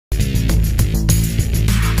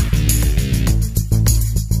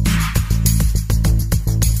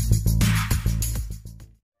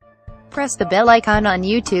Press the bell icon on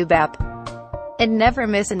YouTube app and never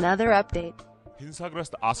miss another update.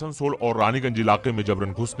 हिंसाग्रस्त Asansol और रानीगंज इलाके में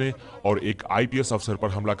जबरन घुसने और एक आईपीएस अफसर पर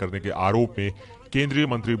हमला करने के आरोप में केंद्रीय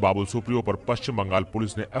मंत्री बाबुल सुप्रियो पर पश्चिम बंगाल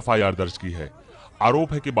पुलिस ने एफआईआर दर्ज की है।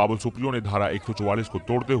 आरोप है कि बाबुल सुप्रियो ने धारा 144 को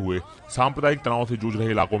तोड़ते हुए सांप्रदायिक तनाव से जूझ रहे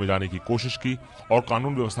इलाकों में जाने की कोशिश की और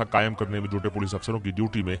कानून व्यवस्था कायम करने में जुटे पुलिस अफसरों की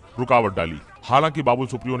ड्यूटी में रुकावट डाली। हालांकि बाबुल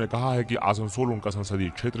सुप्रियो ने कहा है कि आसनसोल उनका संसदीय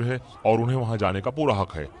क्षेत्र है और उन्हें वहां जाने का पूरा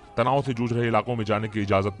हक है। तनाव से जूझ रहे इलाकों में जाने की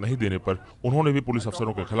इजाजत नहीं देने पर उन्होंने भी पुलिस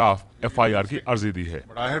अफसरों के खिलाफ एफआईआर की अर्जी दी है।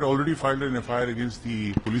 I had already filed an FIR against the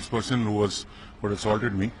police person who had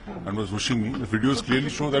assaulted me and was pushing me. The videos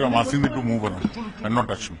clearly show that I'm asking them to move around and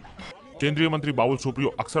not touch me. केंद्रीय मंत्री बाबुल सुप्रियो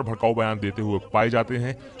अक्सर भड़काऊ बयान देते हुए पाए जाते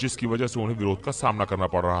हैं, जिसकी वजह से उन्हें विरोध का सामना करना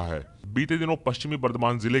पड़ रहा है। बीते दिनों पश्चिमी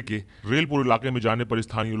बर्धमान जिले के रेलपुर इलाके में जाने पर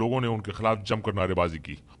स्थानीय लोगों ने उनके खिलाफ जमकर नारेबाजी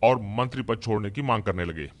की और मंत्री पद छोड़ने की मांग करने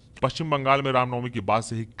लगे। पश्चिम बंगाल में रामनवमी के बाद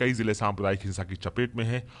से ही कई जिले सांप्रदायिक हिंसा की चपेट में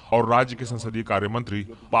हैं और राज्य के संसदीय कार्य मंत्री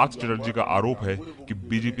पार्थ चटर्जी का आरोप है कि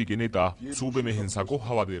बीजेपी के नेता सूबे में हिंसा को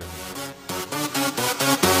हवा दे रहे हैं।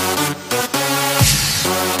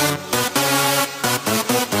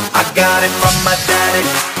 I got it from my daddy.